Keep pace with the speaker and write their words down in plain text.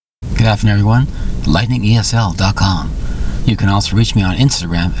Good afternoon, everyone. lightningesl.com. You can also reach me on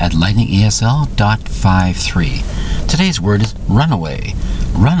Instagram at lightningesl.53. Today's word is runaway.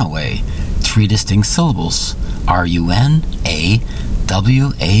 Runaway. 3 distinct syllables. R-U-N-A-W-A-Y.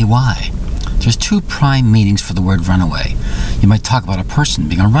 There's 2 prime meanings for the word runaway. You might talk about a person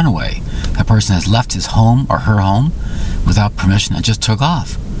being a runaway. That person has left his home or her home without permission and just took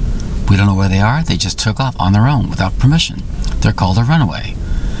off. We don't know where they are. They just took off on their own without permission. They're called a runaway.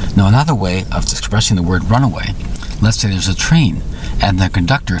 Now, another way of expressing the word runaway, let's say there's a train and the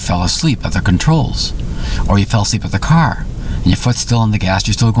conductor fell asleep at the controls, or you fell asleep at the car and your foot's still on the gas,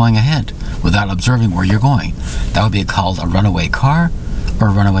 you're still going ahead without observing where you're going. That would be called a runaway car or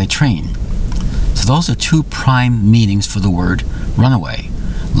a runaway train. So those are 2 prime meanings for the word runaway.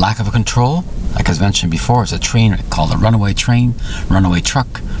 Lack of control, like I mentioned before, is a train called a runaway train, runaway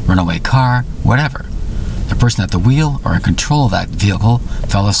truck, runaway car, whatever. The person at the wheel or in control of that vehicle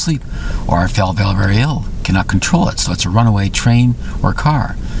fell asleep or fell very ill, cannot control it, so it's a runaway train or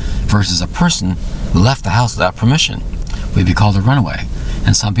car, versus a person who left the house without permission would be called a runaway.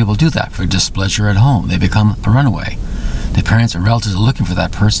 And some people do that for displeasure at home. They become a runaway. The parents and relatives are looking for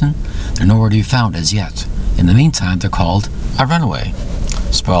that person. They're nowhere to be found as yet. In the meantime, they're called a runaway.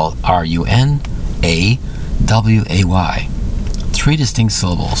 Spelled R-U-N-A-W-A-Y. 3 distinct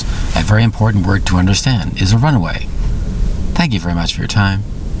syllables. A very important word to understand is a runaway. Thank you very much for your time.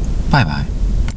 Bye-bye.